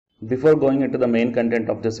Before going into the main content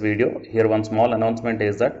of this video, here one small announcement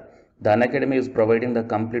is that the Unacademy is providing the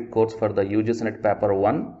complete course for the UGC NET Paper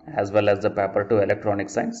 1 as well as the Paper 2 Electronic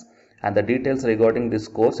Science, and the details regarding this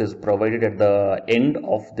course is provided at the end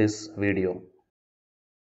of this video.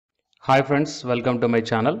 Hi friends, welcome to my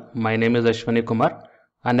channel. My name is Ashwani Kumar,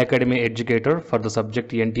 Unacademy educator for the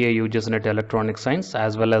subject NTA UGC NET Electronic Science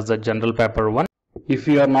as well as the General Paper 1. If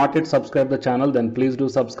you are not yet subscribed the channel, then please do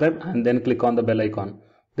subscribe and then click on the bell icon.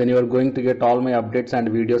 Then you are going to get all my updates and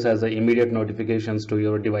videos as immediate notifications to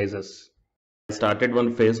your devices. I started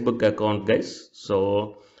one Facebook account, guys.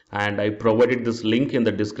 And I provided this link in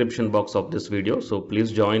the description box of this video. So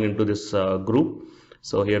please join into this group.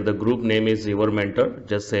 So here the group name is Your Mentor,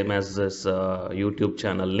 just same as this YouTube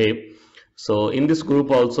channel name. So in this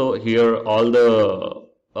group also, here all the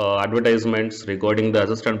advertisements regarding the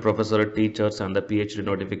assistant professor, teachers and the PhD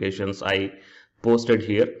notifications I posted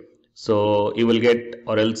here. So you will get,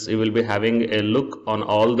 or else you will be having a look on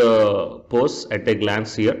all the posts at a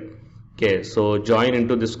glance here. Okay, so join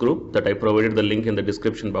into this group that I provided the link in the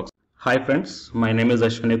description box. Hi friends, my name is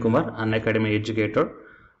Ashwani Kumar, Unacademy educator.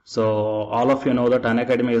 So all of you know that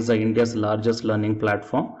Unacademy is India's largest learning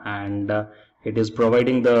platform, and it is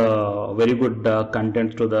providing the very good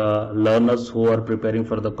content to the learners who are preparing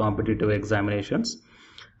for the competitive examinations.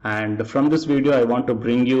 And from this video I want to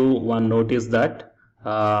bring you one notice that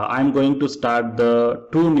I'm going to start the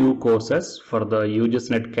 2 new courses for the UGC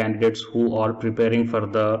NET candidates who are preparing for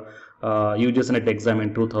the UGC NET exam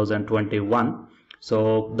in 2021.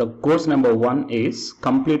 So the course number 1 is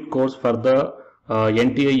complete course for the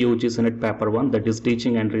NTA UGC NET Paper 1, that is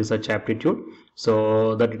Teaching and Research Aptitude.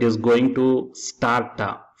 So that it is going to start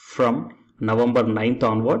from November 9th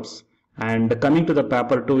onwards. And coming to the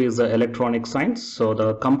Paper 2 is the Electronic Science. So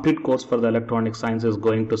the complete course for the Electronic Science is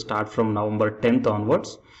going to start from November 10th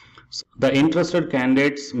onwards. So the interested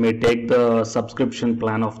candidates may take the subscription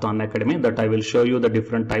plan of the Unacademy, that I will show you the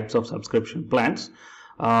different types of subscription plans.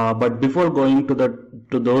 But before going to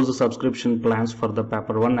those subscription plans for the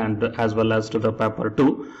Paper 1 and as well as to the Paper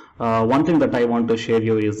 2, one thing that I want to share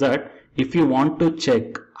you is that if you want to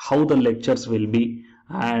check how the lectures will be,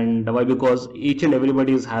 and why, because each and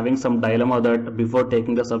everybody is having some dilemma that before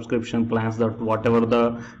taking the subscription plans, that whatever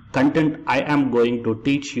the content I am going to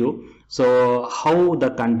teach you, so how the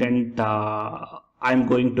content I'm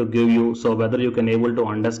going to give you, so whether you can able to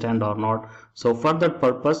understand or not. So for that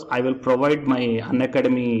purpose I will provide my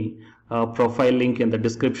Unacademy profile link in the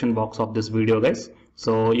description box of this video, guys.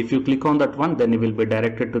 So if you click on that one, then you will be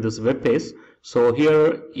directed to this web page. So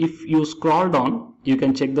here if you scroll down, you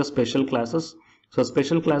can check the special classes. So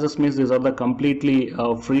special classes means these are the completely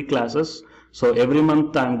free classes. So every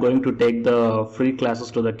month I am going to take the free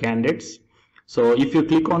classes to the candidates. So if you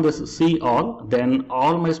click on this see all, then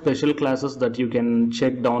all my special classes that you can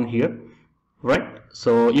check down here, right?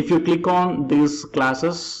 So if you click on these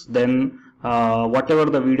classes, then whatever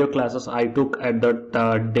the video classes I took at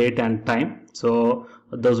that date and time, so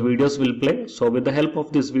those videos will play. So with the help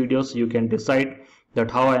of these videos you can decide that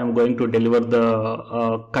how I am going to deliver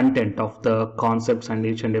the content of the concepts and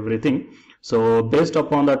each and everything. So based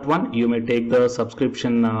upon that one, you may take the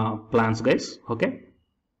subscription plans, guys. Okay.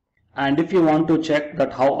 And if you want to check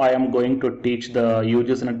that how I am going to teach the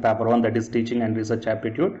UGC NET Paper 1, that is Teaching and Research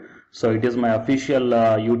Aptitude, so it is my official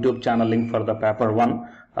YouTube channel link for the Paper 1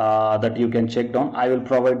 that you can check down. I will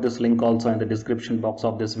provide this link also in the description box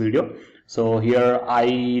of this video. So here I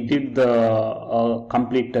did the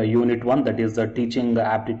complete unit 1, that is the Teaching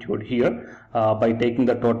Aptitude here by taking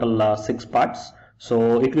the total 6 parts.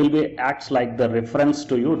 So it will be acts like the reference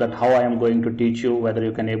to you that how I am going to teach you, whether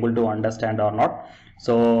you can able to understand or not.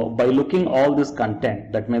 So by looking all this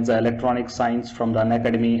content, that means the electronic science from the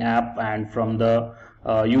Unacademy app and from the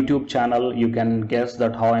YouTube channel, you can guess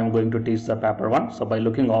that how I am going to teach the Paper 1. So by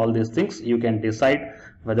looking all these things, you can decide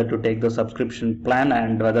whether to take the subscription plan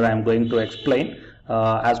and whether I am going to explain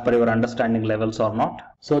as per your understanding levels or not.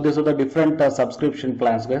 So these are the different subscription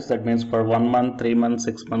plans, guys. That means for 1 month, 3 months,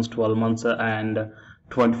 6 months, 12 months and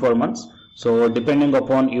 24 months. So depending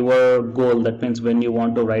upon your goal, that means when you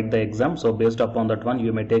want to write the exam, so based upon that one,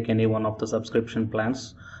 you may take any one of the subscription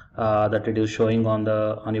plans that it is showing on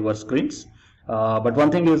your screens. But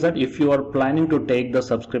one thing is that if you are planning to take the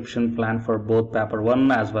subscription plan for both Paper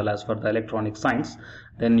 1 as well as for the Electronic Science,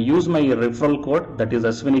 then use my referral code, that is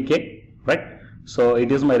ASWINIK, right? So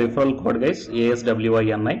it is my referral code, guys,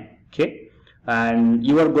 ASWINIK, and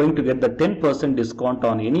you are going to get the 10% discount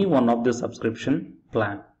on any one of the subscription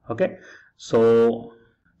plan. Okay, so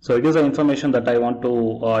So it is the information that I want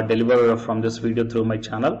to deliver from this video through my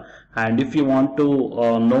channel. And if you want to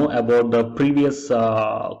know about the previous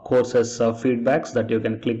courses feedbacks, that you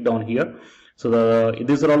can click down here. So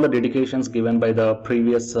these are all the dedications given by the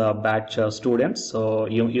previous batch students. So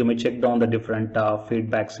you may check down the different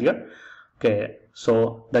feedbacks here. Okay,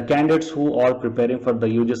 so the candidates who are preparing for the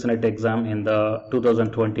UGC NET exam in the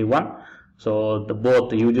 2021. So both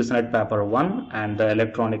the UGC NET paper 1 and the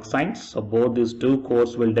electronic science. So both these two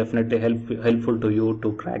courses will definitely helpful to you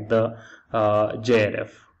to crack the JRF.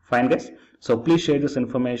 Fine guys. So please share this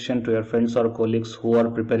information to your friends or colleagues who are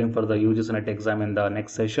preparing for the UGC NET exam in the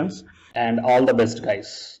next sessions. And all the best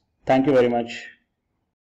guys. Thank you very much.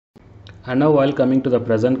 And now while coming to the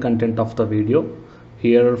present content of the video,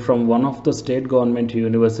 here from one of the state government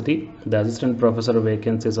university, the assistant professor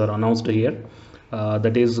vacancies are announced here.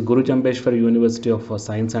 That is Guru Jambeshwar University of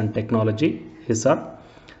Science and Technology, Hisar.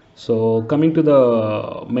 So coming to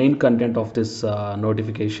the main content of this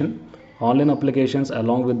notification, online applications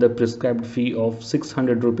along with the prescribed fee of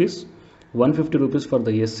 600 rupees, 150 rupees for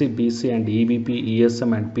the SC, BC and EBP,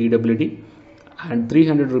 ESM and PWD, and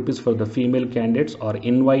 300 rupees for the female candidates are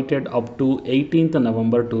invited up to 18th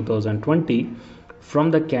November 2020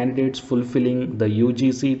 from the candidates fulfilling the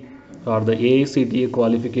UGC or the AICTE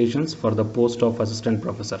qualifications for the post of assistant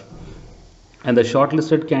professor. And the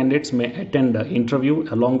shortlisted candidates may attend the interview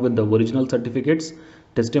along with the original certificates,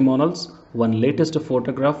 testimonials, one latest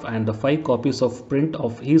photograph and the 5 copies of print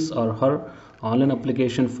of his or her online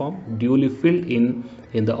application form duly filled in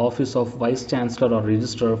the office of Vice Chancellor or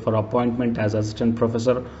Registrar for appointment as assistant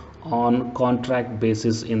professor on contract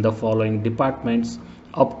basis in the following departments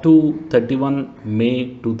up to 31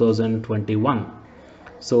 May 2021.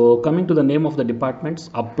 So coming to the name of the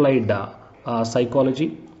departments, applied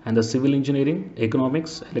psychology and the civil engineering,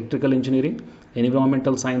 economics, electrical engineering,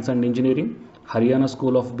 environmental science and engineering, Haryana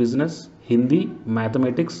School of Business, Hindi,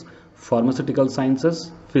 mathematics, pharmaceutical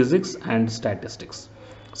sciences, physics and statistics.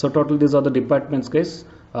 So total these are the departments guys.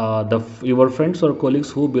 Your friends or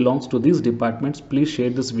colleagues who belongs to these departments, please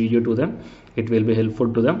share this video to them. It will be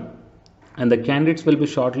helpful to them. And the candidates will be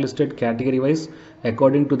shortlisted category wise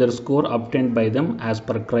according to their score obtained by them as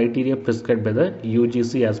per criteria prescribed by the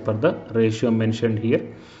UGC as per the ratio mentioned here.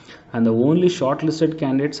 And the only shortlisted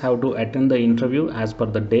candidates have to attend the interview as per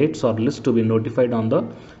the dates or list to be notified on the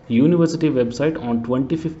university website on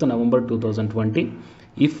 25th November 2020.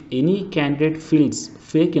 If any candidate fills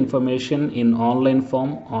fake information in online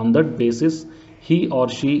form, on that basis he or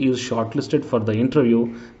she is shortlisted for the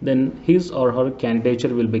interview, then his or her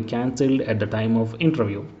candidature will be cancelled at the time of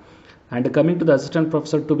interview. And coming to the assistant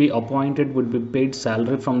professor to be appointed would be paid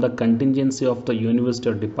salary from the contingency of the university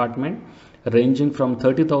or department ranging from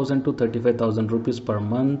 30,000 to 35,000 rupees per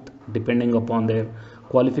month depending upon their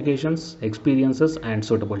qualifications, experiences and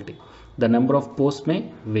suitability. The number of posts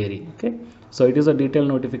may vary. Okay, so it is a detailed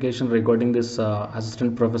notification regarding this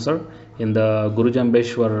assistant professor in the Guru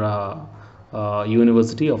Jambeshwar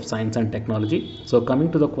University of Science and Technology. So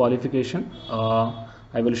coming to the qualification,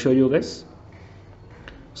 I will show you guys.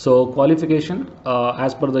 So qualification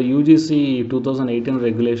as per the UGC 2018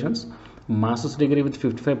 regulations, master's degree with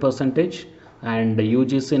 55% and the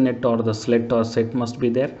UGC NET or the SLET or SET must be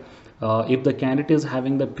there. If the candidate is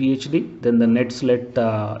having the PhD, then the NET SLET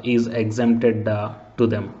is exempted to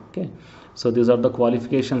them. Okay, so these are the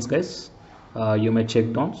qualifications guys. You may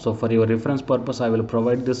check down. So for your reference purpose, I will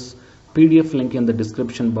provide this PDF link in the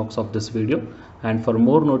description box of this video, and for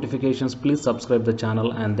more notifications please subscribe the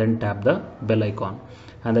channel and then tap the bell icon.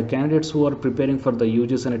 And the candidates who are preparing for the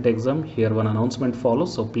UGC NET exam, here one announcement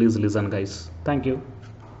follows, so please listen guys. Thank you.